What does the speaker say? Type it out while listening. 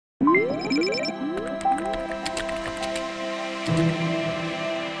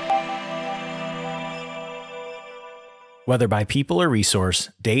Whether by people or resource,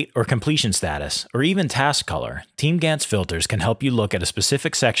 date or completion status, or even task color, TeamGantt's filters can help you look at a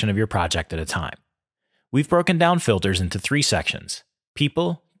specific section of your project at a time. We've broken down filters into 3 sections: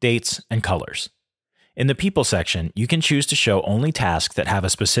 people, dates, and colors. In the people section, you can choose to show only tasks that have a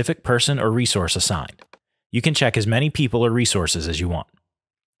specific person or resource assigned. You can check as many people or resources as you want.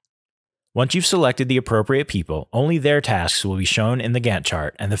 Once you've selected the appropriate people, only their tasks will be shown in the Gantt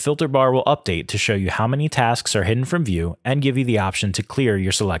chart, and the filter bar will update to show you how many tasks are hidden from view and give you the option to clear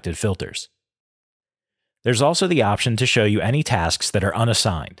your selected filters. There's also the option to show you any tasks that are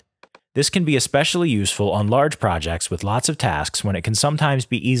unassigned. This can be especially useful on large projects with lots of tasks when it can sometimes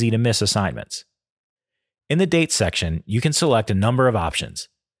be easy to miss assignments. In the Dates section, you can select a number of options.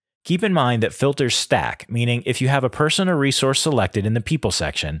 Keep in mind that filters stack, meaning if you have a person or resource selected in the People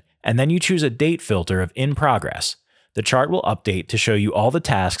section, and then you choose a date filter of In Progress, the chart will update to show you all the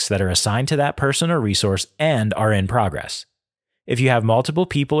tasks that are assigned to that person or resource and are in progress. If you have multiple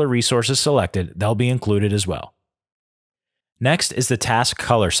people or resources selected, they'll be included as well. Next is the Task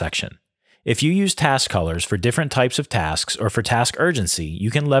Color section. If you use task colors for different types of tasks or for task urgency, you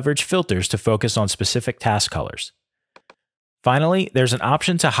can leverage filters to focus on specific task colors. Finally, there's an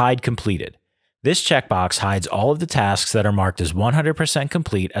option to hide completed. This checkbox hides all of the tasks that are marked as 100%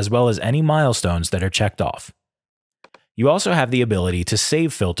 complete, as well as any milestones that are checked off. You also have the ability to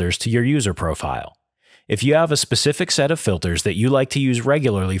save filters to your user profile. If you have a specific set of filters that you like to use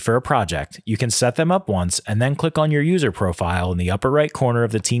regularly for a project, you can set them up once and then click on your user profile in the upper right corner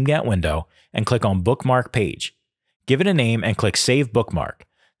of the TeamGantt window and click on Bookmark Page. Give it a name and click Save Bookmark.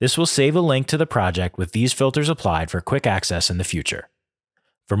 This will save a link to the project with these filters applied for quick access in the future.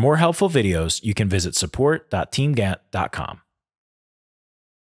 For more helpful videos, you can visit support.teamgantt.com.